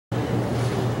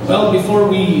Well, before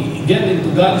we get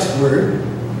into God's Word,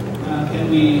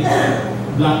 can we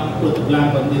put a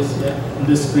blank on this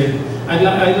screen? I'd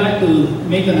like to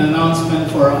make an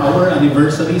announcement for our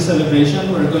anniversary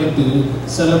celebration. We're going to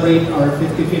celebrate our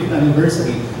 55th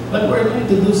anniversary, but we're going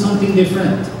to do something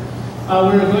different.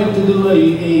 We're going to do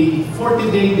a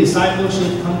 40-day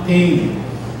discipleship campaign,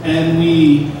 and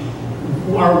we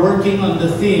are working on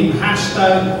the theme,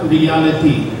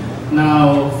 #reality.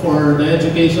 Now, for the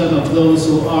education of those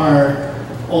who are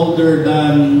older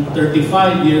than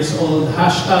 35 years old,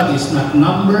 hashtag is not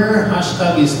number,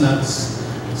 hashtag is not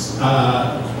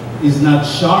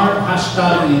sharp,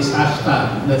 hashtag is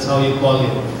hashtag. That's how you call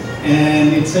it.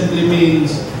 And it simply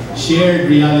means shared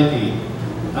reality.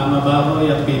 Tama ba ko,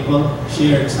 young people?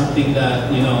 Shared, something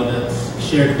that, that's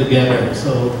shared together.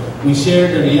 So we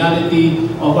share the reality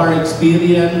of our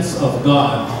experience of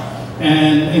God.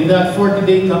 And in that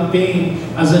 40-day campaign,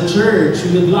 as a church,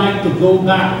 we would like to go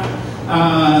back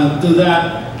to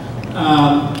that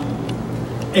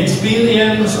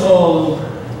experience of,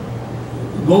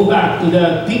 go back to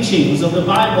the teachings of the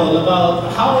Bible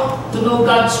about how to know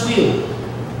God's will,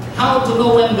 how to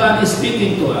know when God is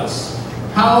speaking to us,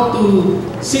 how to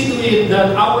see to it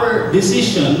that our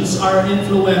decisions are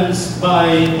influenced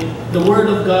by the Word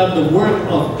of God, the work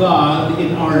of God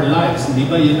in our lives. Di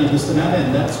ba yun ang gusto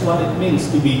natin? That's what it means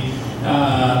to be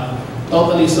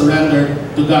totally surrendered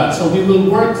to God. So we will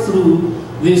work through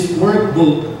this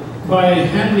workbook by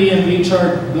Henry and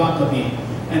Richard Blackaby.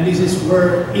 And this is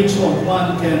where each of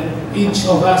us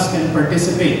can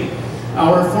participate.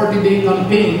 Our 40-day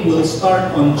campaign will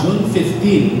start on June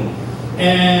 15.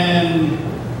 And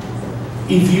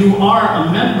if you are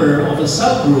a member of a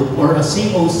cell group or a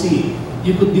COC,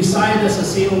 you could decide as a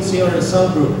COC or a cell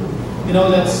group,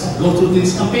 let's go through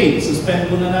this campaign.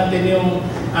 Suspend muna natin yung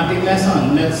ating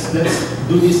lesson. Let's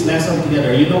do this lesson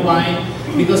together. You know why?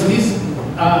 Because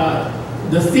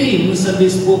the themes of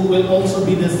this book will also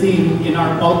be the theme in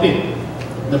our pulpit,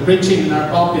 the preaching in our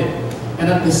pulpit. And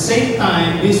at the same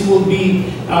time, this will be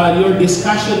your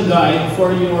discussion guide for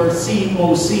your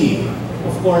COC,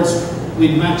 of course,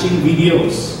 with matching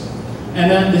videos.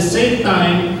 And at the same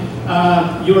time,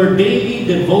 your daily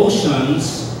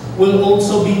devotions will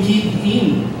also be keyed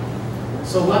in.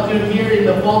 So what you hear in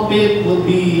the pulpit will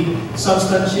be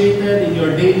substantiated in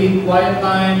your daily quiet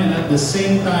time, and at the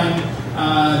same time,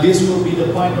 this will be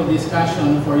the point of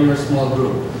discussion for your small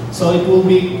group. So it will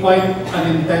be quite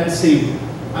an intensive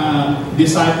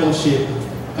discipleship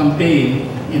campaign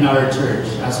in our church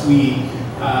as we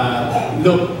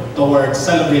look towards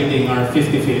celebrating our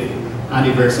 55th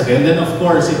anniversary. And then of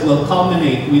course it will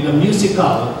culminate with a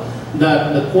musical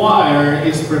that the choir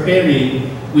is preparing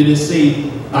with the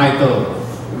same title,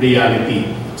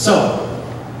 Reality. So,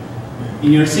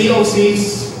 in your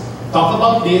COCs, talk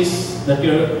about this, that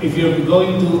if you're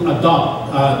going to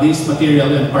adopt this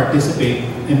material and participate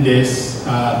in this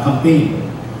campaign.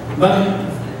 But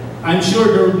I'm sure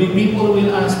there will be people who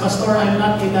will ask, Pastor, I'm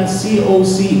not in a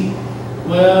COC.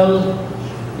 Well,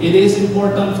 it is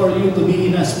important for you to be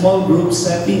in a small group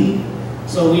setting.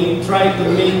 So we try to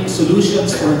make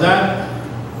solutions for that.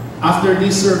 After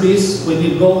this service, when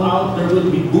you go out, there will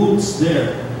be booths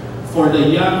there for the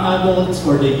young adults,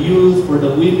 for the youth, for the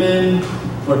women,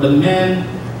 for the men.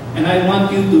 And I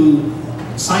want you to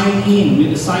sign in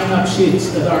with the sign-up sheets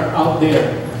that are out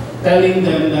there, telling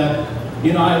them that,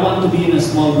 I want to be in a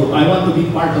small group. I want to be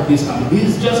part of this campaign.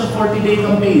 This is just a 40-day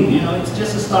campaign. It's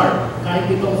just a start. Kahit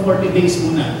itong 40 days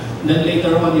muna. Then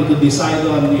later on, you could decide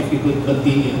on if you could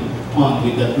continue on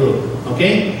with that group.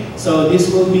 Okay? So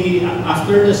this will be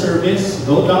after the service.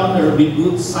 Go down. There will be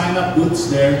booths, sign-up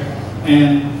booths there,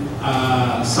 and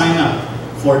sign up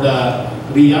for the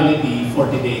Reality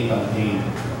 40-day campaign.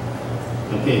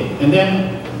 Okay. And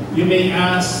then you may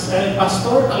ask,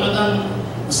 Pastor, talagang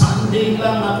Sunday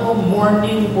lang ako,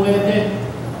 morning pwede.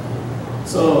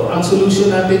 So, ang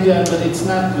solution natin dyan, but it's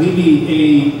not really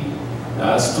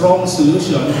a strong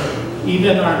solution.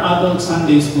 Even our adult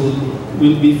Sunday school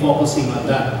will be focusing on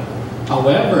that.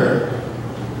 However,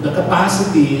 the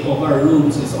capacity of our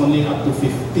rooms is only up to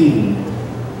 15.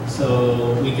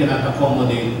 So, we cannot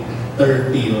accommodate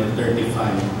 30 or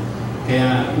 35.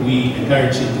 Kaya we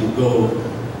encourage you to go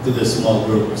to the small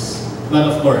groups. But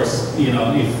of course,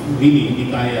 if really hindi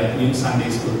kaya yung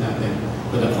Sunday school natin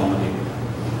could accommodate.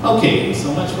 Okay,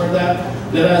 so much for that.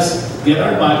 Let us get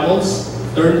our Bibles.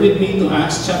 Turn with me to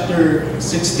Acts chapter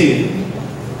 16,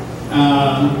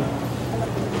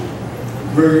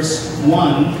 verse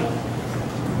 1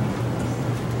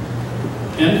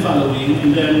 and following.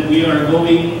 And then we are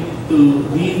going to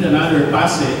read another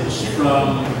passage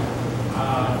from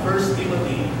 1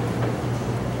 Timothy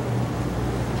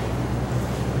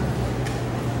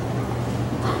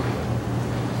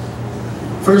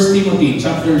 1 Timothy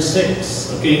chapter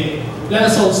 6. Okay? Let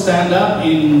us all stand up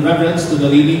in reverence to the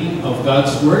reading of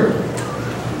God's Word.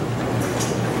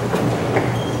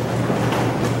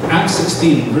 Acts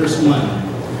 16, verse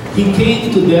 1. He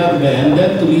came to Derbe and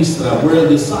then to Lystra, where a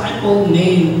disciple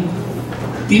named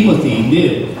Timothy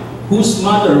lived, whose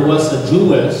mother was a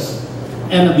Jewess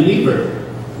and a believer,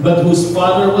 but whose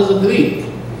father was a Greek.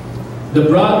 The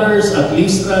brothers at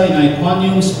Lystra and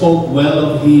Iconium spoke well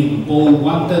of him. Paul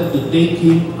wanted to take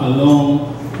him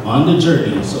along on the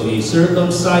journey, so he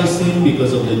circumcised him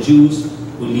because of the Jews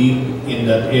who lived in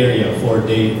that area, for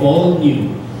they all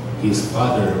knew his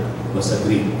father was a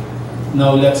Greek.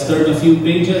 Now let's turn a few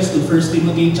pages to 1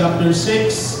 Timothy chapter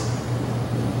 6,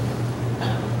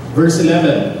 verse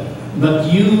 11.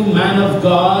 But you, man of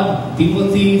God,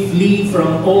 Timothy, flee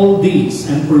from all these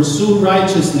and pursue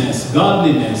righteousness,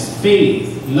 godliness,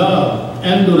 faith, love,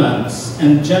 endurance,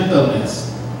 and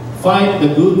gentleness. Fight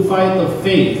the good fight of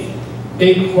faith.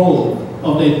 Take hold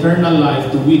of the eternal life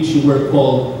to which you were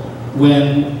called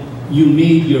when you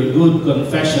made your good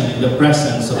confession in the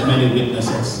presence of many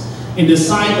witnesses. In the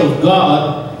sight of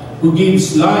God, who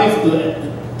gives life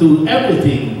to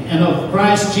everything, and of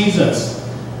Christ Jesus,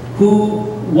 who,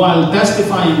 while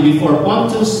testifying before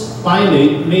Pontius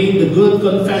Pilate, made the good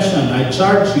confession, I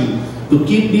charge you to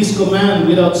keep this command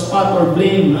without spot or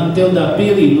blame until the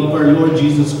appearing of our Lord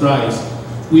Jesus Christ,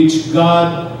 which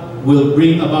God will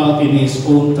bring about in His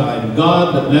own time.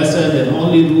 God, the blessed and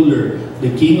only ruler,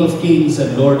 the King of kings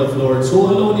and Lord of lords, who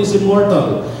alone is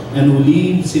immortal and who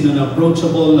lives in an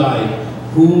approachable light,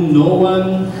 whom no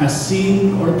one has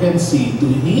seen or can see. To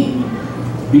Him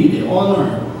be the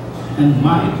honor and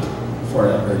might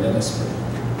forever. Let us pray.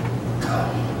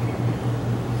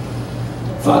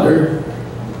 Father,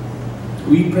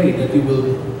 we pray that you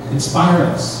will inspire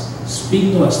us,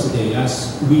 speak to us today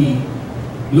as we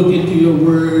look into your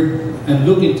word and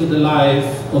look into the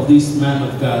life of this man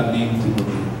of God named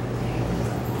Timothy.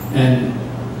 And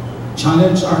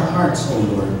challenge our hearts, O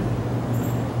Lord,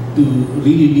 to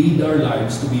really lead our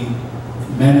lives to be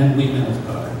men and women of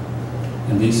God.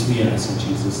 And this we ask in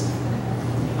Jesus' name.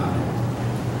 Amen.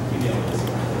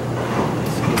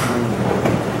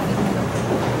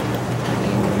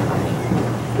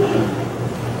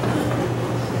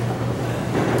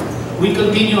 We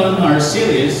continue on our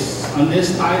series on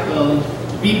this title,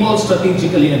 People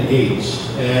Strategically Engaged.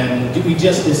 And we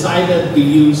just decided to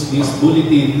use this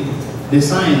bulletin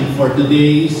design for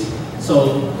today's,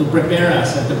 so to prepare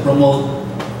us and to promote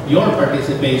your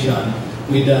participation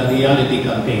with the reality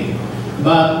campaign.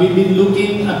 But we've been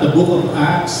looking at the book of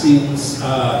Acts since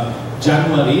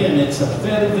January, and it's a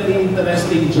very, very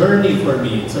interesting journey for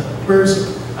me. It's a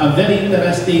very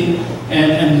interesting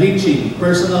and enriching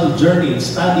personal journey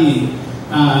studying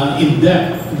in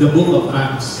depth the book of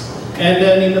Acts. And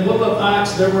then in the book of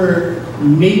Acts, there were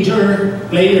major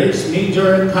players,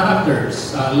 major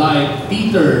characters like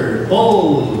Peter,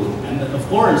 Paul, and of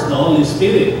course the Holy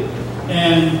Spirit.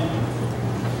 And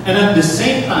at the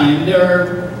same time,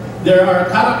 there are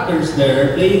characters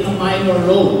there playing a minor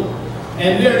role.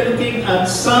 And we are looking at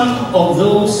some of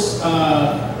those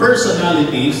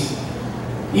personalities.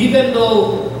 Even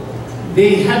though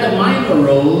they had a minor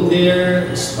role,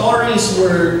 their stories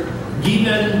were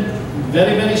given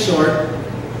very, very short,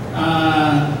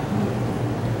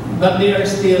 but they are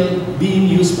still being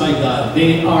used by God.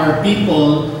 They are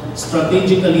people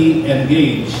strategically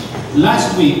engaged.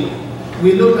 Last week,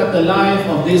 we looked at the life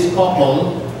of this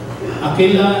couple,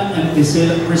 Aquila and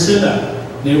Priscilla.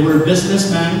 They were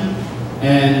businessmen,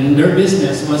 and their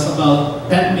business was about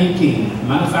tent making,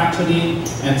 manufacturing,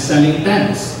 and selling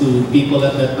tents to people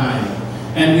at that time.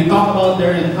 And we talked about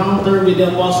their encounter with the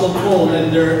Apostle Paul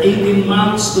and their 18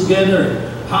 months together,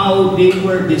 how they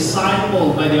were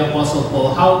discipled by the Apostle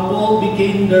Paul, how Paul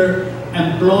became their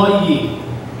employee.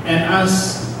 And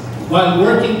while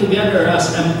working together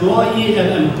as employee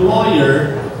and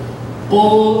employer,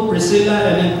 Paul, Priscilla,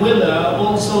 and Aquila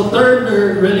also turned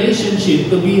their relationship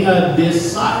to be a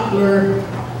disciple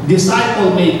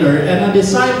maker, and a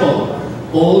disciple.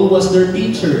 Paul was their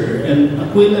teacher, and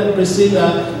Aquila and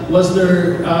Priscilla was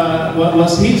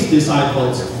his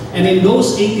disciples. And in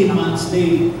those 18 months,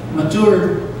 they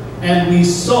matured, and we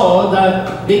saw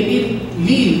that they didn't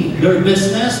leave their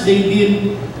business. They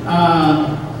didn't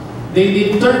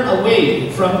turn away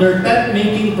from their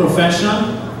tent-making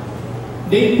profession.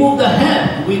 They moved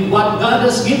ahead with what God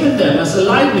has given them as a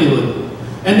livelihood.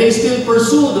 And they still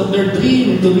pursued of their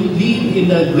dream to live in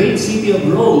the great city of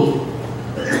Rome.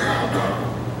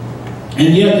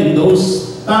 And yet in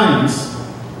those times,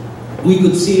 we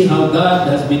could see how God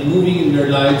has been moving in their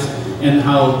lives and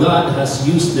how God has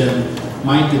used them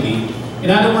mightily In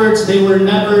other words, they were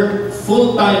never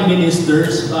full-time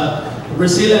ministers, but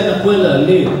Priscilla and Aquila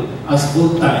lived as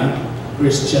full-time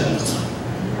Christians.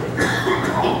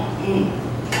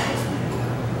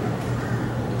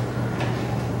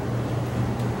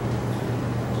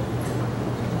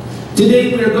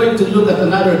 Today we are going to look at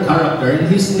another character, and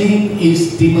his name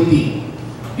is Timothy.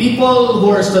 People who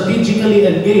are strategically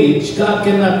engaged, God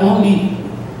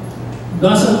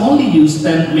doesn't only use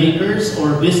tent makers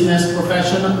or business or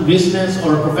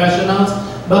professionals,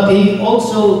 but He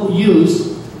also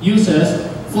uses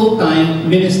full-time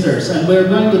ministers. And we're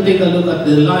going to take a look at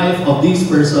the life of this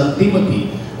person,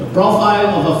 Timothy, the profile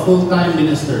of a full-time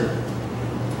minister.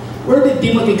 Where did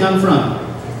Timothy come from?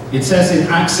 It says in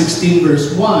Acts 16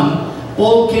 verse 1,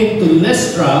 Paul came to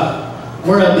Lystra,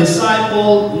 where a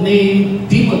disciple named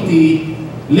Timothy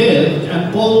lived,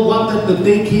 and Paul wanted to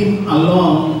take him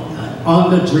along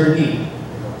on the journey.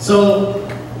 So,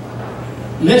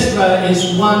 Lystra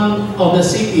is one of the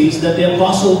cities that the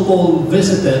Apostle Paul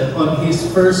visited on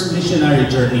his first missionary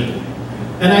journey.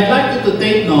 And I'd like you to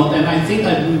take note, and I think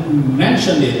I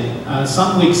mentioned it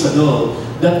some weeks ago,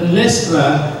 that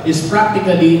Lystra is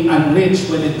practically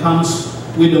unreached when it comes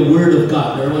with the Word of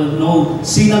God. There were no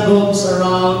synagogues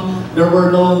around. There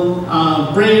were no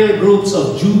prayer groups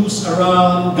of Jews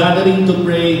around gathering to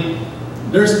pray.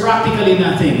 There's practically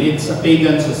nothing. It's a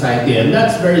pagan society, and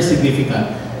that's very significant.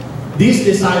 This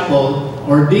disciple,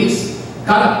 or this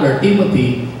character,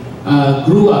 Timothy,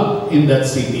 grew up in that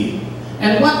city.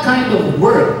 And what kind of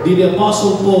work did the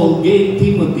Apostle Paul give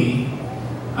Timothy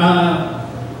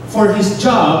for his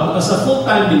job as a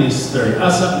full-time minister,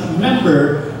 as a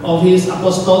member of his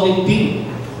apostolic team?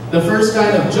 The first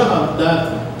kind of job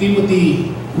that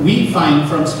Timothy, we find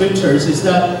from scriptures, is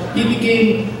that he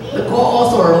became the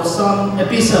co-author of some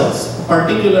epistles,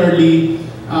 particularly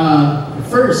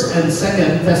 1st and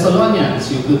 2nd Thessalonians.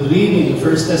 You could read in 1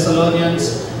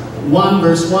 Thessalonians 1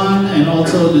 verse 1, and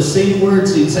also the same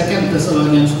words in 2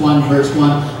 Thessalonians 1 verse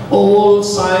 1. Paul,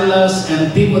 Silas,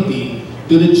 and Timothy,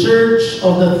 to the church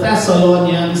of the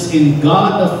Thessalonians in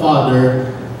God the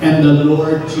Father and the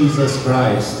Lord Jesus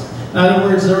Christ. In other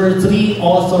words, there were 3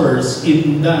 authors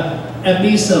in the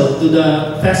epistle to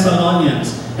the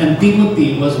Thessalonians, and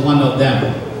Timothy was one of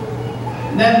them.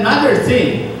 Then another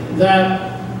thing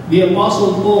that the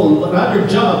Apostle Paul, another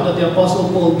job that the Apostle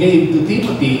Paul gave to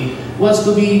Timothy, was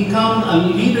to become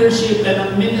a leadership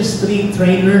and a ministry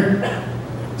trainer.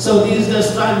 So this is the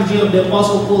strategy of the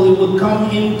Apostle Paul. He would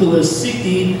come into a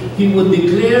city, he would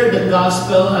declare the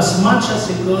gospel as much as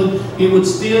he could. He would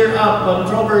stir up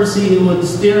controversy, he would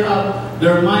stir up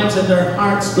their minds and their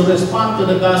hearts to respond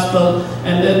to the gospel.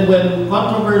 And then when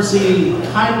controversy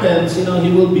happens, he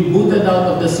will be booted out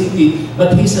of the city.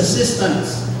 But his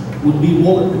assistants would be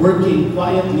working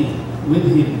quietly with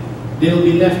him. They will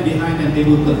be left behind and they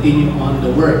will continue on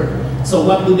the work. So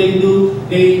what do?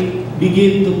 They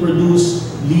begin to produce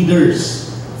leaders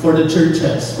for the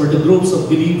churches, for the groups of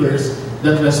believers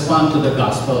that respond to the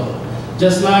gospel.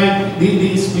 Just like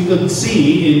this, we could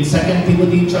see in 2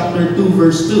 Timothy chapter 2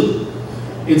 verse 2.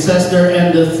 It says there,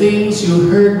 "And the things you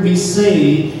heard me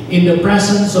say in the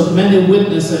presence of many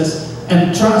witnesses,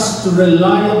 entrust to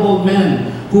reliable men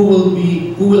who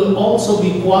will also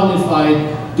be qualified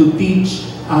to teach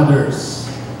others."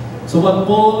 So what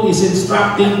Paul is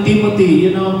instructing Timothy,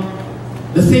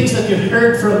 the things that you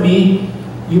heard from me,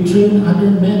 you train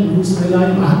other men who's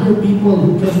reliable, other people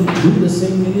who can do the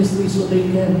same ministry so they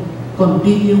can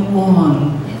continue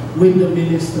on with the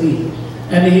ministry.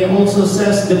 And he also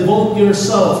says, devote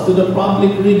yourself to the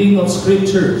public reading of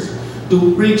scriptures,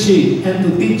 to preaching and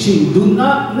to teaching. Do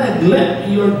not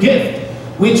neglect your gift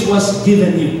which was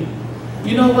given you.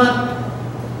 You know what?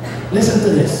 Listen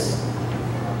to this.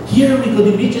 Here we could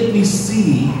immediately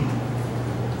see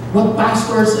what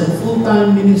pastors and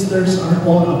full-time ministers are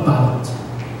all about.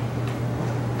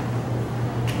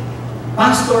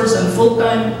 Pastors and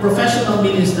full-time professional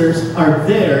ministers are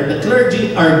there, the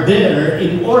clergy are there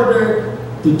in order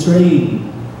to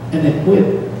train and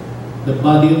equip the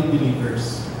body of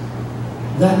believers.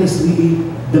 That is really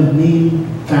the main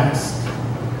task,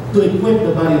 to equip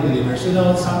the body of believers.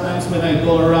 Sometimes when I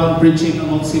go around preaching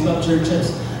among CBAP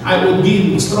churches, I would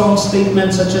give strong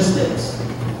statements such as this.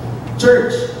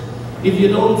 Church, if you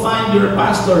don't find your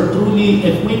pastor truly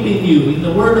equipping you in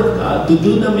the Word of God to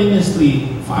do the ministry,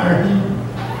 fire him.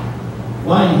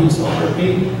 Why? He's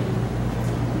overpaid.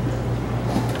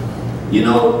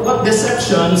 What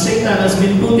deception Satan has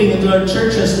been putting into our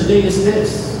churches today is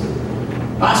this.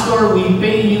 Pastor, we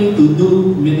pay you to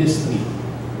do ministry.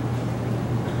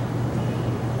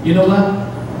 You know what?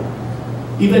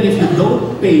 Even if you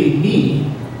don't pay me,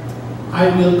 I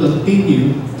will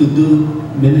continue to do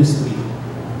ministry.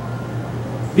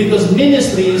 Because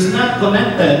ministry is not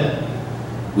connected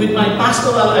with my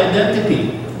pastoral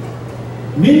identity.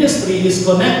 Ministry is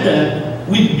connected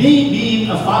with me being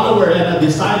a follower and a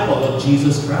disciple of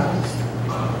Jesus Christ.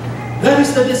 That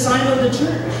is the design of the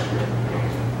church.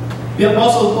 The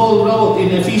Apostle Paul wrote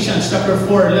in Ephesians chapter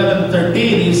 4, 11,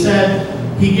 13, he said,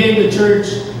 he gave the church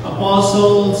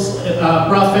apostles,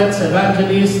 prophets,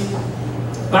 evangelists,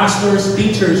 pastors,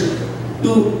 teachers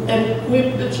to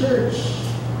equip the church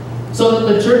so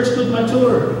that the church could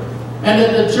mature and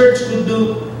that the church could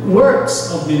do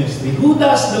works of ministry. Who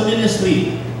does the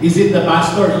ministry? Is it the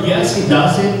pastor? Yes, he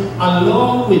does it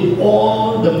along with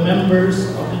all the members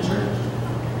of the church.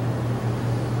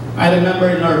 I remember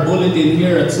in our bulletin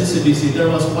here at CCBC, there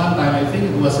was one time, I think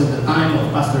it was in the time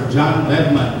of Pastor John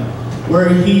Redman, where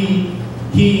he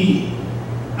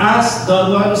asked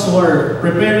the ones who are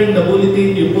preparing the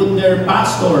bulletin, you put their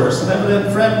pastors,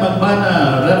 Reverend Fred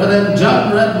Magbana, Reverend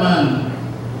John Redman,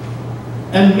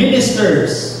 and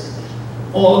ministers,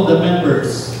 all the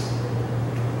members,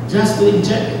 just to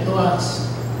inject it to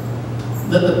us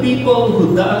that the people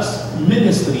who does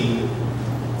ministry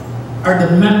are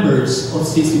the members of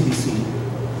CCBC,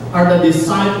 are the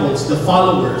disciples, the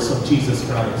followers of Jesus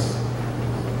Christ.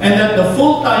 And that the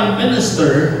full-time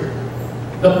minister,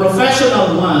 the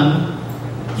professional one,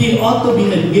 he ought to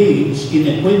be engaged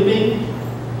in equipping,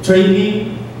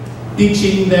 training,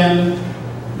 teaching them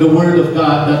the Word of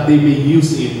God that they may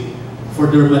use it for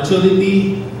their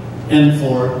maturity and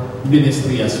for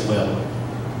ministry as well.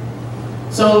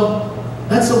 So,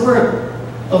 that's the work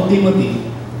of Timothy.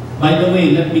 By the way,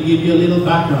 let me give you a little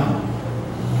background.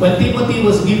 When Timothy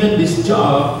was given this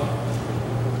job,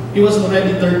 he was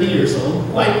already 30 years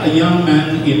old, quite a young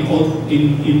man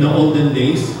in the olden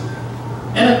days.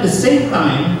 And at the same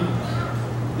time,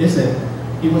 listen,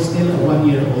 he was still a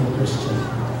 1-year-old Christian.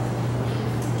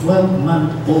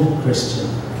 12-month-old Christian.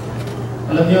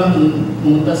 Alam niyo,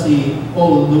 pumunta si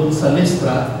Paul doon sa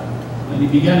Lystra. When he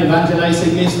began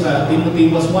evangelizing Lystra, Timothy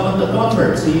was one of the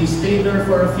converts. He stayed there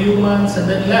for a few months and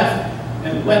then left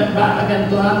and went back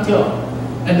again to Antioch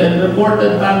and then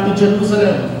reported back to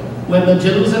Jerusalem. When the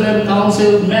Jerusalem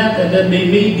Council met and then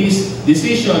they made this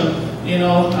decision,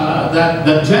 that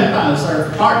the Gentiles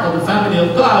are part of the family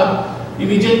of God,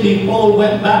 immediately Paul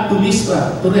went back to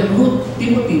Lystra to recruit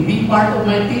Timothy, be part of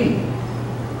my team.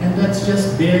 And that's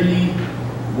just barely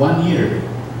 1 year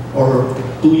or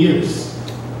 2 years.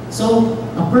 So,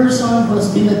 a person who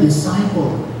has been a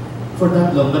disciple for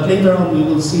that long, but later on we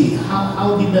will see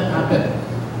how did that happen.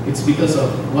 It's because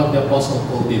of what the Apostle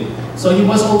Paul did. So he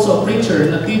was also a preacher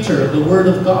and a teacher of the Word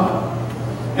of God.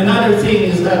 Another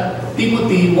thing is that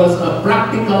Timothy was a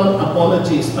practical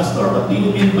apologist. Pastor, what do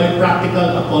you mean by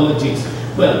practical apologist?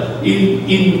 Well,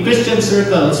 in Christian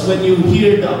circles, when you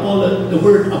hear the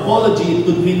word apology, it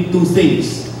could mean two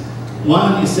things.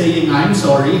 One is saying, I'm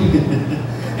sorry,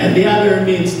 and the other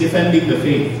means defending the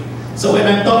faith. So when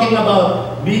I'm talking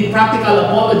about being practical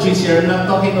apologists here, I'm not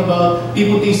talking about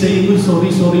Timothy saying, sorry,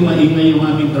 maingay yung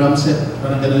aming drum set.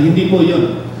 Parang ganun. Hindi po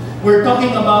yun. We're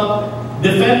talking about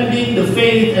defending the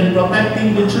faith and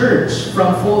protecting the church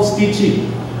from false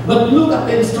teaching. But look at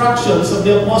the instructions of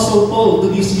the Apostle Paul to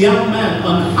this young man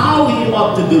on how he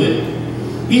ought to do it.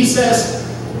 He says,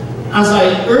 as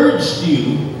I urged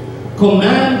you,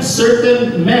 command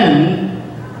certain men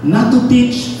not to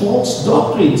teach false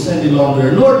doctrines any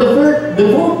longer, nor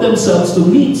devote themselves to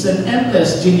myths and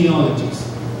endless genealogies.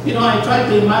 I try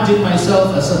to imagine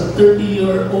myself as a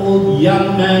 30-year-old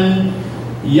young man,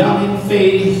 young in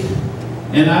faith,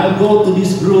 and I'll go to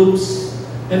these groups,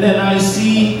 and then I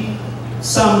see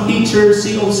some teachers,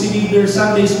 COC leaders,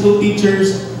 Sunday school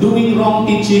teachers, doing wrong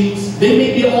teachings. They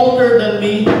may be older than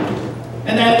me,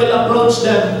 and I will approach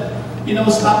them,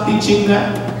 stop teaching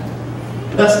that.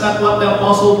 That's not what the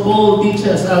Apostle Paul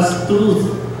teaches as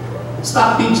truth.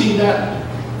 Stop teaching that.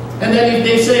 And then if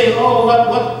they say, oh,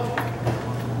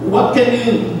 what can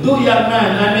you do, young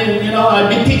man? I mean, I've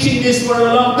been teaching this for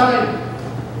a long time.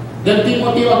 Then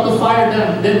Timothy ought to fire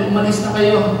them. Then umalis na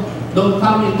kayo. Don't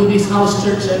come into this house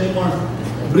church anymore.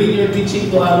 Bring your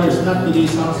teaching to others, not to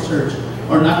this house church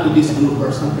or not to this group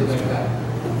or something like that.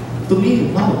 To me,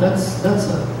 wow, that's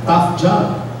a tough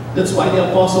job. That's why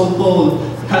the Apostle Paul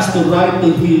has to write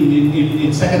to him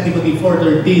in 2 Timothy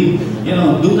 4:13,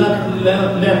 do not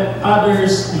let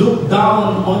others look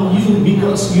down on you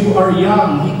because you are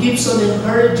young. He keeps on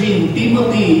encouraging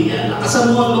Timothy,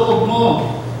 lakasan mo ang loob mo.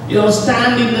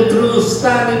 Stand in the truth,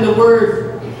 stand in the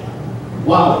Word.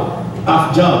 Wow,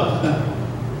 tough job.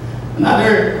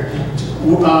 Another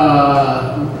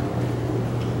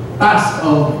task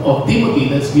of Timothy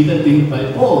that's given to him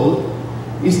by Paul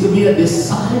is to be a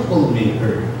disciple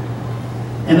maker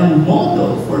and a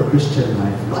model for Christian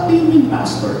life. What do you mean,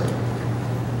 Pastor?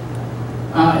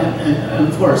 And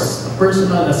of course, a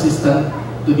personal assistant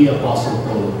to the Apostle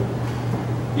Paul.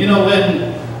 You know,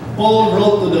 when Paul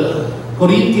wrote to the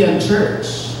Corinthian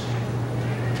church,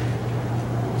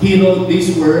 he wrote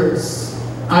these words,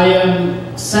 I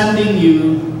am sending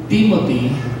you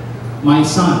Timothy, my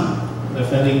son,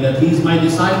 referring that he's my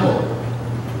disciple.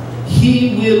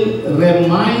 He will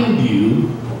remind you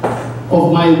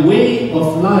of my way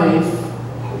of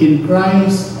life in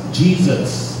Christ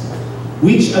Jesus,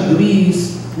 which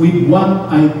agrees with what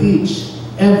I teach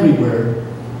everywhere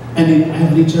and in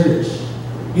every church.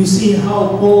 You see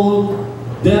how Paul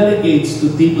delegates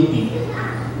to Timothy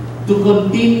to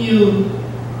continue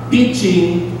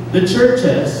teaching the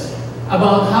churches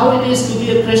about how it is to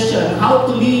be a Christian, how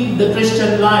to live the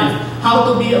Christian life,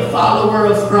 how to be a follower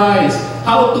of Christ,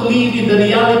 how to live in the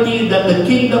reality that the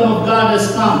kingdom of God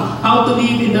has come, how to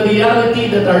live in the reality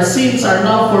that our sins are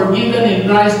now forgiven in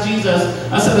Christ Jesus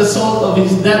as a result of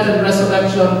His death and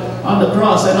resurrection on the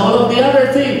cross, and all of the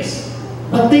other things.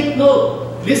 But take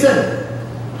note, listen,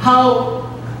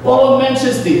 how Paul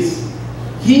mentions this.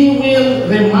 He will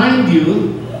remind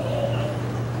you,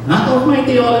 not of my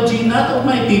theology, not of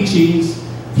my teachings,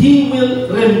 He will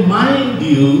remind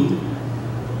you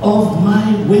of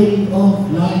my way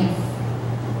of life.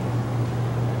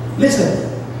 Listen,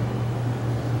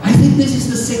 I think this is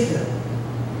the secret.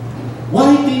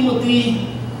 Why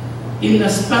Timothy, in a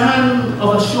span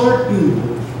of a short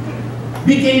period,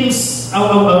 became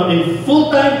a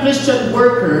full-time Christian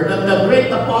worker that the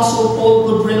great Apostle Paul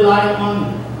could rely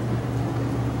on.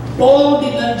 Paul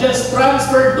did not just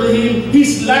transfer to him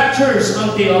his lectures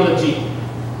on theology,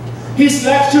 his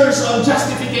lectures on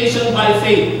justification by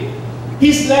faith,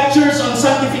 his lectures on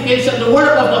sanctification, the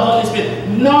work of the Holy Spirit.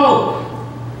 No!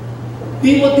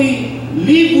 Timothy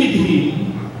lived with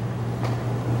him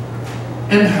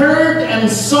and heard and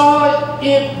saw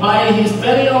it by his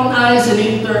very own eyes and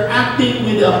interacting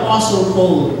with the Apostle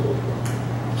Paul,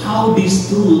 how these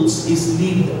truths is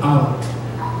lived out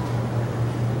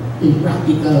in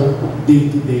practical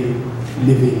day-to-day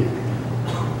living.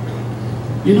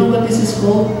 You know what this is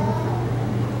called?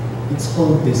 It's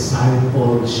called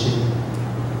discipleship.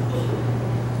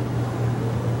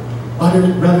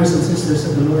 Other brothers and sisters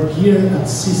of the Lord, here at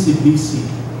CCBC,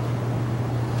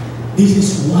 this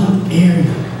is one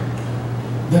area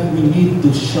that we need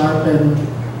to sharpen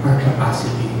our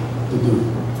capacity to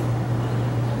do.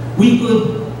 We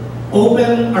could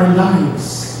open our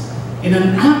lives in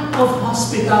an act of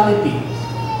hospitality,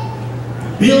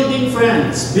 building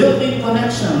friends, building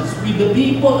connections with the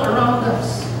people around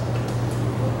us,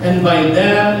 and by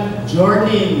them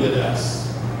journeying with us,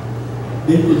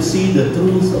 they could see the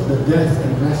truth of the death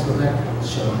and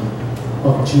resurrection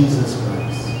of Jesus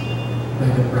Christ by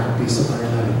the practice of our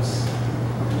lives.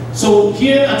 So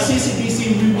here at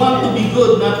CCBC, we want to be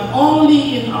good not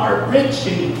only in our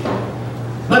preaching,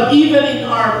 but even in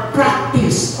our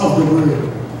practice of the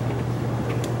Word.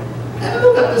 And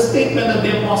look at the statement of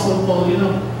the Apostle Paul, you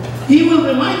know. He will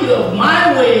remind you of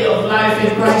my way of life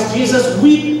in Christ Jesus,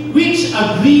 which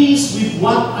agrees with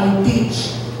what I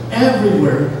teach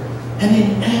everywhere and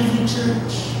in every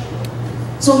church.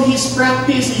 So his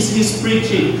practice is his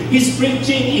preaching. His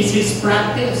preaching is his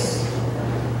practice.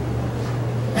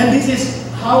 And this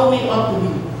is how we ought to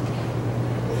be.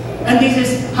 And this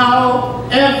is how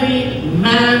every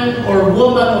man or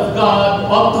woman of God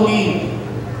ought to live.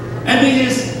 And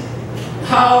this is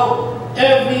how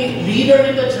every leader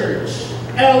in the church,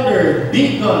 elder,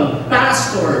 deacon,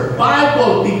 pastor,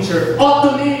 Bible teacher ought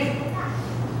to live.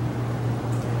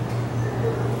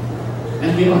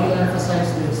 And we want to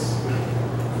emphasize this.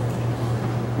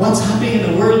 What's happening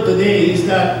in the world today is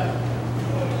that,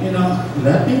 you know,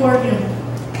 let me warn you,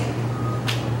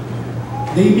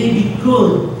 they may be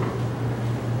good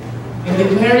in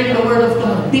declaring the Word of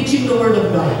God, teaching the Word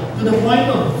of God, to the point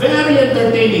of very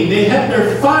entertaining. They have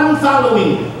their fun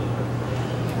following.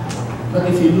 But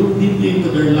if you look deeply into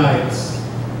their lives,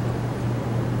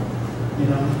 you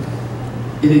know,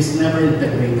 it is never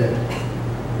integrated.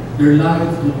 Their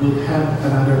life will have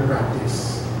another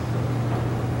practice.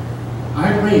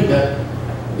 I pray that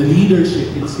the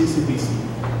leadership in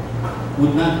CCBC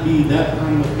would not be that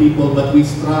kind of people, but we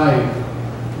strive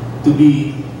to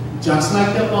be just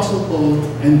like the Apostle Paul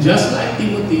and just like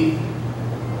Timothy,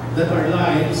 that our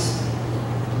lives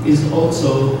is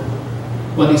also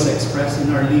what is expressed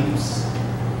in our lives.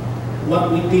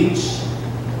 What we teach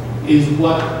is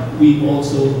what we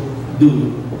also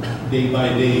do day by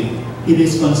day. It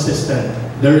is consistent.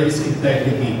 there is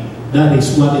integrity. That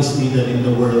is what is needed in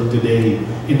the world today.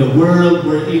 In the world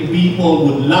where people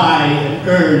would lie and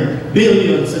earn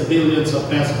billions and billions of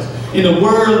pesos. In a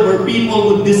world where people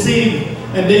would deceive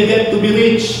and they get to be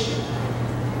rich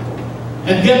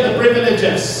and get the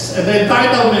privileges and the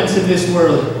entitlements in this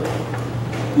world,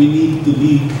 we need to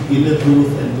live in the truth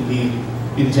and to live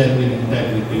in genuine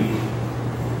integrity.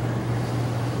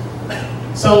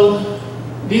 So,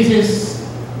 this is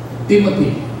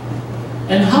Timothy.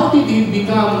 And how did he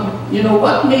become,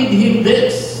 what made him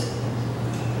this?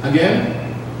 Again,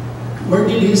 where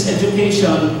did his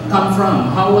education come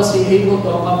from? How was he able to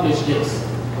accomplish this?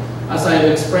 As I have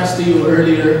expressed to you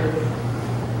earlier,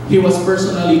 he was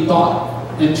personally taught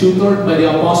and tutored by the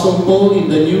Apostle Paul in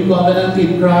the New Covenant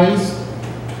in Christ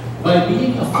by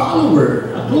being a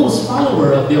follower, a close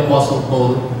follower of the Apostle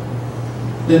Paul.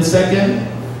 Then second,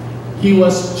 he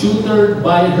was tutored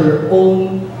by her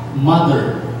own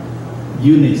mother,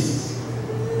 Eunice,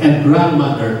 and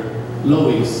grandmother,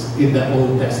 Lois, in the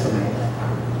Old Testament.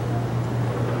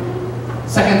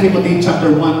 2 Timothy chapter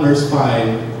 1 verse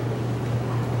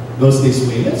 5 goes this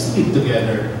way. Let's read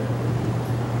together.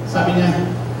 Sabi niya,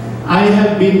 I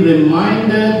have been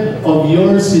reminded of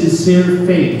your sincere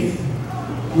faith,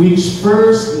 which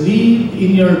first lived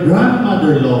in your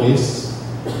grandmother Lois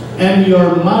and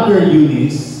your mother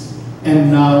Eunice, and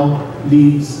now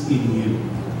lives in you.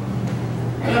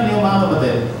 Alam niyo mga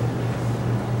kapatid,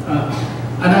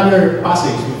 another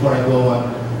passage before I go on.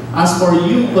 As for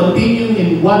you, continue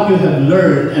in what you have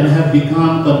learned and have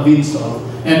become convinced of,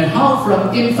 and how from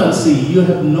infancy you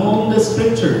have known the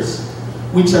Scriptures,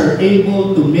 which are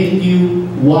able to make you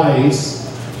wise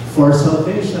for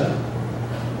salvation.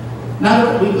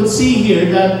 Now, we could see here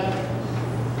that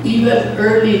even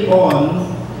early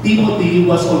on, Timothy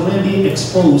was already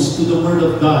exposed to the Word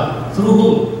of God. Through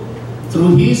whom?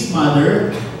 Through his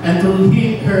mother and through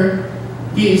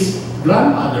his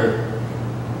grandmother.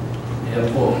 Ayan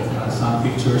po, some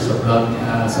pictures of God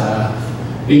sa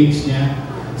page niya.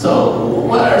 So,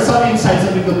 what are some insights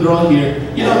that we could draw here?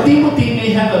 Timothy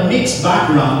may have a mixed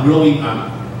background growing up.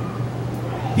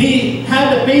 He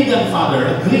had a pagan father,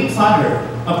 a Greek father,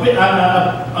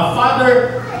 a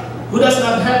father who does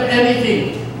not have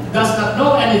anything, does not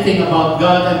know anything about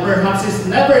God, and perhaps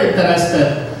is never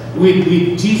interested with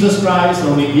Jesus Christ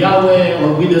or with Yahweh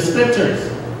or with the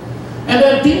Scriptures. And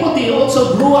then Timothy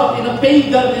also grew up in a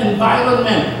pagan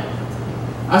environment.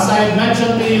 As I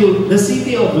mentioned to you, the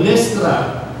city of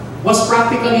Lystra was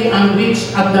practically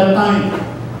unreached at that time.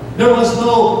 There was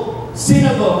no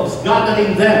synagogues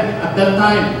gathering them at that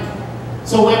time.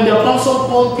 So when the Apostle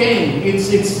Paul came,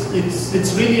 it's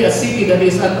really a city that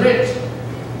is unreached.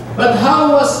 But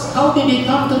how did he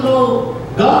come to know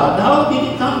God? How did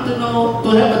he come to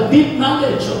have a deep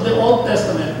knowledge of the Old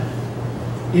Testament?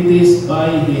 It is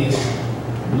by his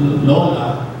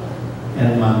lola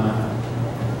and mama.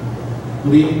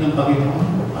 Purihin ng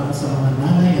Panginoon para sa mga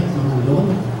nanay at mga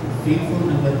lola, faithful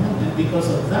na gano'n. And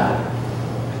because of that,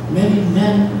 many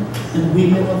men and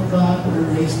women of God were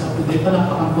raised up today.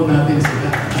 Palakpakan po natin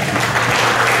sila.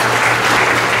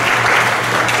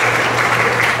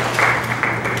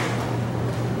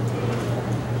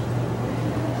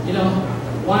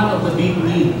 One of the big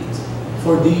needs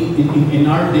in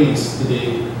our days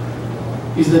today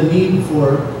is the need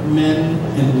for men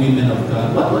and women of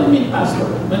God. What do I mean,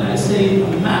 Pastor? When I say a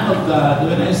man of God,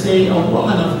 when I say a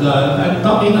woman of God, I'm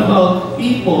talking about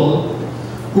people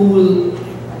who will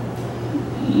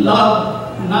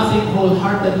love nothing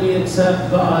wholeheartedly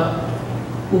except God,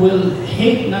 who will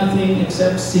hate nothing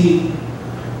except sin,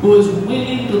 who is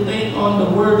willing to take on the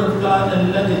Word of God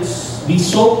and let it be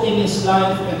soaked in his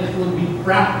life, and it will be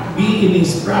in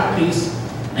his practice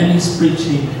and his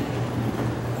preaching.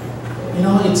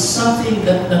 It's something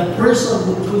that that person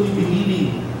would truly be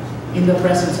living in the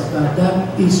presence of God.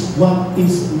 That is what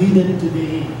is needed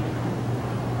today.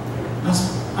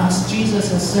 As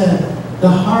Jesus has said, the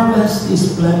harvest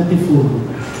is plentiful,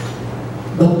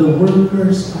 but the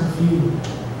workers are few.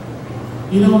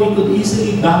 We could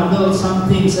easily bundle some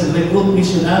things and recruit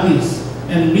missionaries.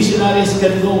 And missionaries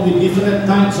can go with different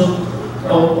kinds of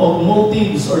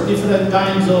motives or different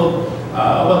kinds of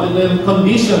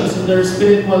conditions in their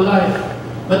spiritual life.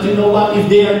 But you know what? If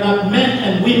they are not men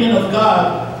and women of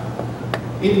God,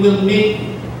 it will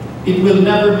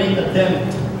never make a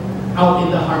dent out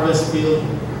in the harvest field.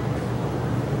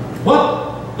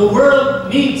 What the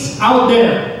world needs out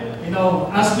there,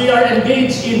 as we are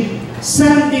engaged in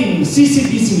sending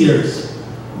CCDCers,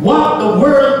 what the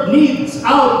world needs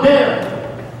out there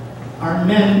are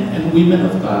men and women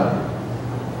of God.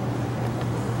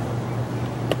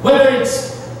 Whether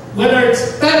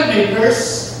it's tent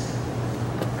makers,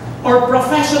 or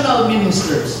professional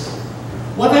ministers.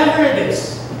 Whatever it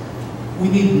is, we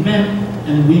need men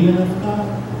and women of God.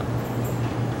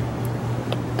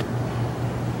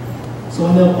 So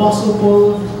when the Apostle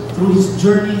Paul, through his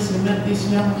journeys, he met this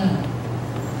young man,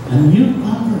 a new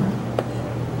convert.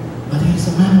 But he is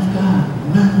a man of God, a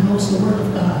man who knows the Word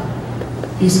of God.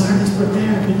 His heart is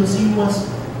prepared because he was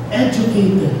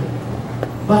educated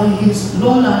by his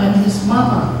Lola and his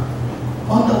Mama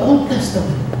on the Old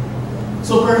Testament.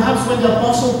 So perhaps when the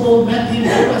Apostle Paul met him,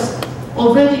 there was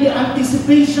already the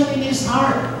anticipation in his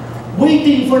heart,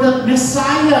 waiting for the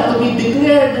Messiah to be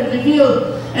declared and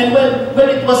revealed. And when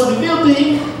it was revealed to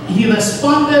him, he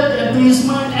responded, and to his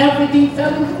mind, everything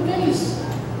fell into place.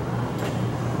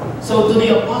 So to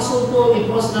the Apostle Paul, it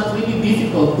was not really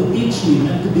difficult to teach him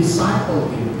and to disciple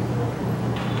him.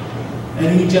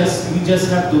 And he just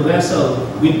had to wrestle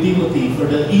with Timothy for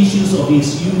the issues of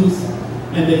his youth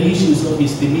and the issues of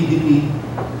his timidity.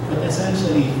 But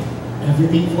essentially,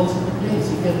 everything falls into place.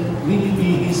 He can really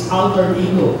be his alter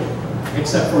ego,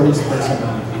 except for his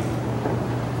personality.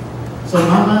 So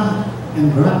Mama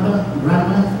and Grandpa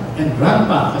and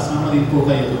Grandpa, kasama rin po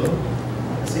kayo doon.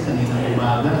 Kasi kanina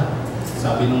umaga,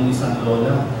 sabi nung isang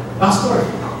lola, Pastor,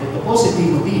 ito po si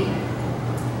Timothy.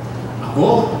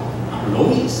 Ako, ang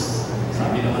Lois.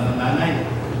 Sabi naman ng nanay.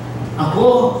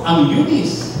 Ako, ang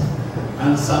Eunice.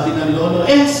 Ang sabi ng lolo,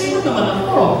 sino naman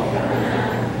ako?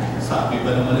 Sabi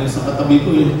ba naman yung sa katabi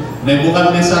ko yun,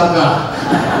 Nebuchadnezzar ka.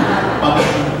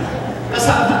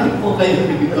 Kasama rin po kayo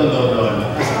dito, lolo.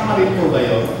 Kasama rin po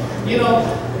kayo. You know,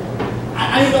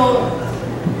 I know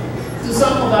to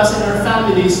some of us in our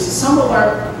families, some of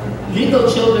our little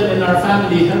children in our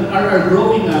family are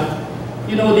growing up.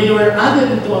 You know, they were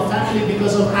added into a family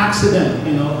because of accident.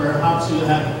 You know, perhaps you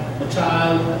have a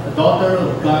child, a daughter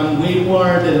who gone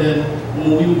wayward, and then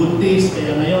umuwing buntis,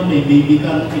 kaya ngayon may baby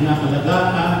kang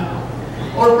kinakalagaan.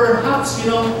 Or perhaps, you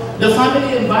know, the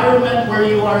family environment where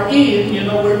you are in, you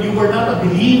know, where you were not a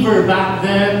believer back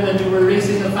then when you were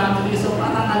raising a family, so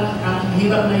parang ang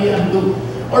hirap na i-undo.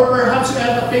 Or perhaps you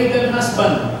have a pagan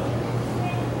husband,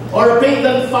 or a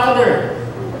pagan father.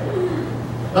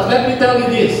 But let me tell you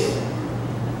this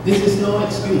is no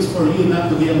excuse for you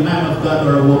not to be a man of God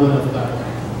or a woman of God.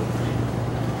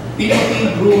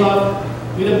 Timothy grew up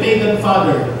with a pagan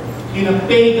father, in a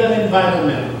pagan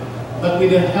environment. But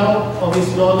with the help of his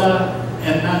Lola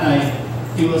and Nanay,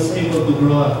 he was able to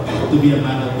grow up to be a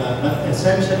man of God. But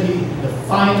essentially, the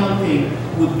final thing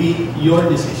would be your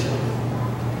decision.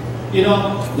 You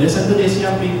know, listen to this,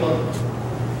 young people.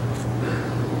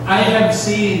 I have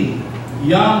seen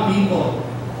young people,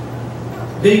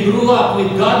 they grew up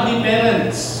with godly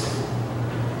parents.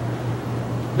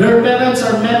 Their parents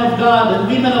are men of God and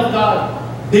women of God.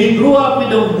 They grew up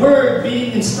with the Word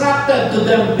being instructed to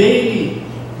them daily.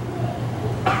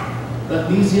 But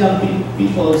these young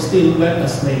people still went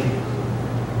astray.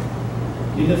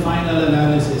 In the final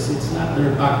analysis, it's not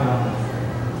their background.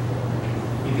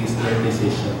 It is their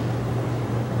decision.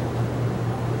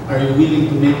 Are you willing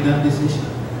to make that decision?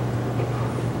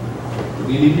 To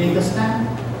really make a stand?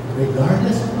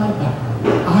 Regardless of my background.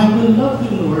 I will love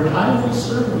you, Lord. I will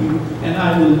serve you. And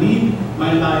I will live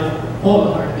my life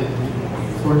wholeheartedly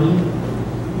for you.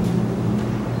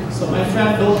 So my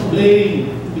friend, don't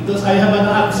blame. Because I have an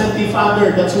absentee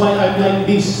father, that's why I'm like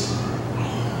this.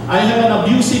 I have an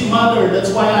abusive mother, that's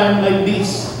why I'm like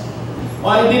this.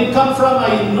 Or I didn't come from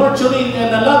a nurturing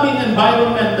and a loving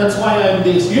environment, that's why I'm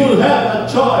this. You have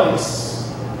a choice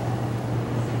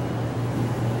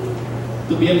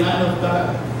to be a man of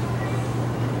God.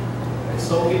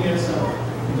 Soak in yourself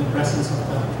in the presence of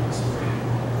God.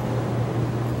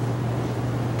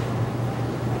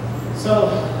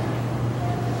 So,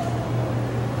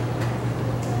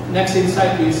 next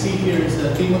insight we see here is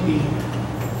that Timothy,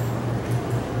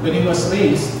 when he was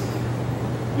raised,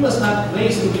 he was not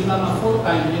raised to become a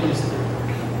full-time minister.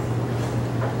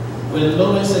 When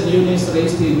Lois and Eunice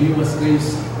raised him, he was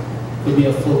raised to be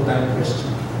a full-time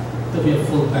Christian, to be a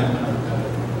full-time man of God.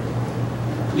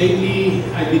 Lately,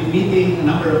 I've been meeting a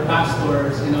number of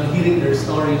pastors, you know, hearing their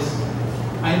stories.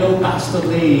 I know Pastor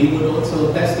Ray would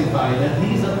also testify that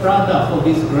he's a product of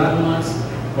his grandma's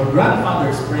or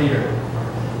grandfather's prayer.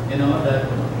 You know, that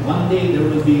one day there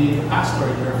will be a pastor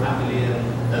in your family, and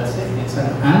that's it. It's an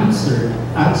answer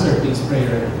to his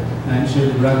prayer. And I'm sure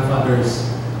the grandfather's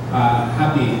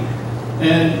happy.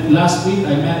 And last week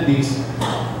I met this.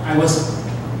 I was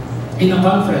in a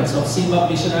conference of Siva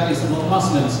missionaries among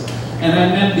Muslims, and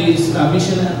I met this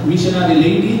missionary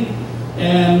lady,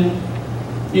 and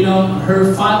you know,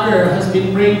 her father has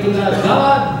been praying to God.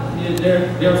 God,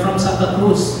 they're from Santa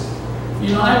Cruz.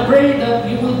 You know, I pray that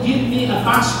you will give me a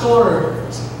pastor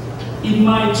in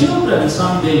my children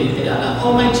someday. Kaya alam,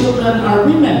 all my children are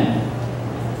women.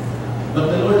 But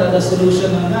the Lord had a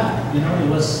solution on that. You know,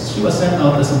 she was sent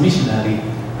out as a missionary.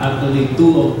 Actually,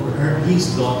 two of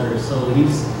his daughters. So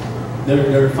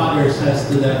their father says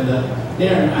to them that they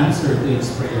are an answer to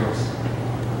his prayers.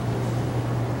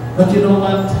 But you know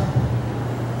what?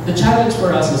 The challenge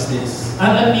for us is this.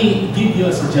 And let me give you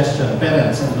a suggestion,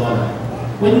 parents and Lola.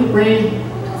 When you pray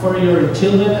for your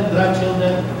children and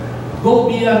grandchildren, go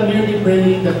beyond merely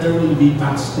praying that there will be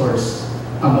pastors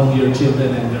among your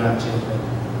children and grandchildren.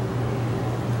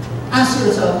 Ask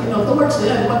yourself, you know, towards the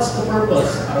end, what's the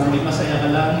purpose? Parang may masaya ka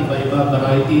lang, iba-iba,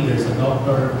 variety. There's a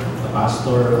doctor, a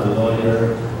pastor, a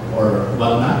lawyer, or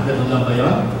whatnot. Ganun lang ba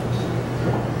yun?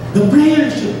 The prayer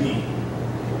should be,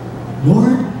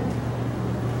 Lord,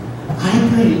 I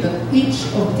pray that each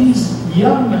of these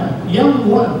young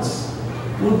ones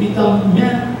will become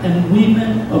men and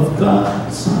women of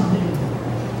God someday.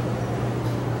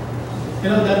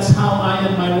 You know, that's how I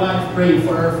and my wife pray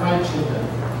for our 5 children.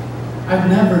 I've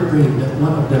never prayed that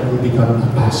one of them will become a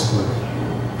pastor.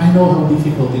 I know how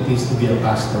difficult it is to be a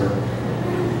pastor.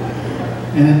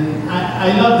 And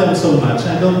I love them so much.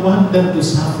 I don't want them to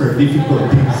suffer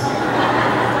difficulties.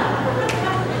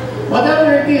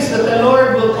 Whatever it is that the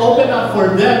Lord will open up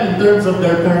for them in terms of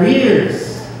their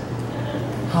careers,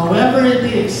 however it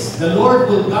is, the Lord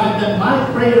will guide them. My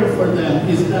prayer for them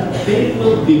is that they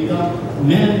will become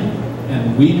men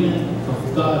and women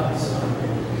of God.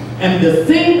 And the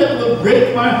thing that will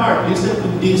break my heart, listen to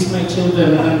this, my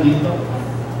children,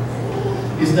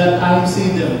 is that I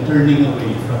see them turning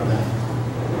away from that.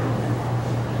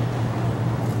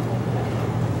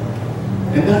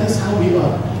 And that is how we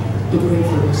ought to pray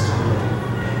for this children.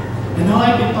 And now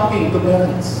I've been talking to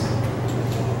parents.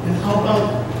 And how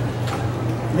about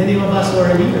many of us who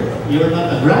are here? You're not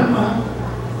a grandma,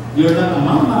 you're not a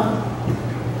mama,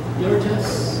 you're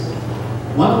just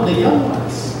one of the young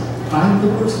ones. Find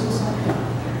the person something.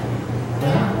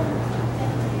 Yeah?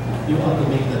 You ought to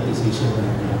make that decision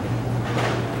right now.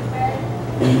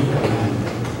 Be a man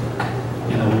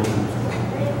and a woman.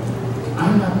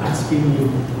 I'm not asking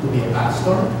you to be a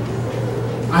pastor.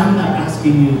 I'm not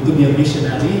asking you to be a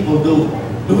missionary, although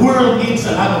the world needs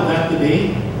a lot of that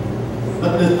today.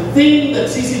 But the thing that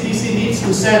CCBC needs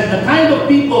to send, the kind of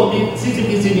people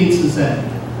CCBC needs to send,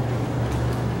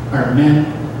 are men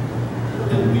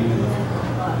and women of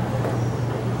God.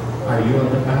 Are you on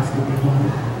the path to be one?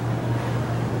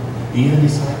 Be a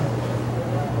disciple.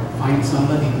 Find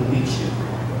somebody to teach you.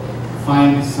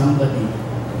 Find somebody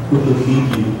who will lead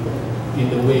you in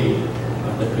the way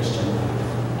of the Christian life.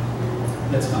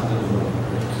 Let's come to the Lord in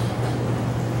prayer.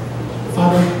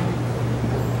 Father,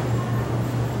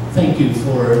 thank you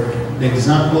for the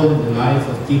example in the life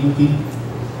of Timothy.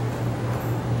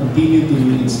 Continue to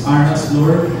inspire us,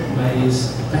 Lord, by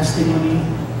his testimony,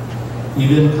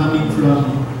 even coming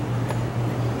from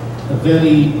a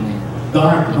very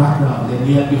dark background, and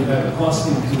yet you have caused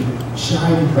him to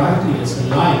shine brightly as a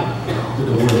light to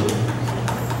the world.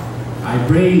 I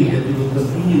pray that you will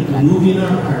continue to move in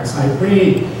our hearts. I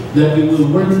pray that you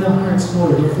will work in the hearts,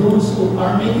 Lord, of those who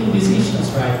are making decisions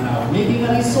right now, making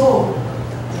a resolve.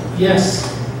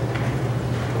 Yes,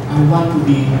 I want to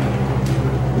be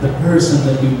the person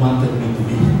that you wanted me to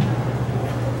be.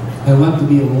 I want to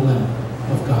be a woman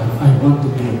of God. I want to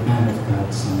be a man of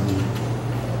God someday.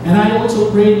 And I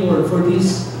also pray, Lord, for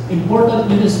this important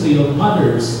ministry of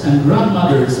mothers and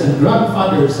grandmothers and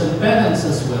grandfathers and parents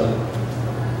as well.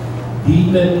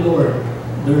 Deepen, Lord,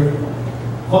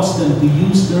 cause them to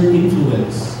use their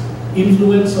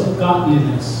influence of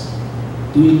godliness,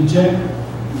 to inject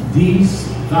these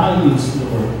values,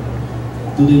 Lord,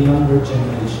 to the younger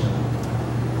generation.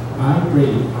 I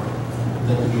pray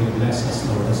that you will bless us,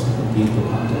 Lord, as we continue to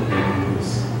contemplate on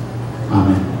this.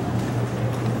 Amen.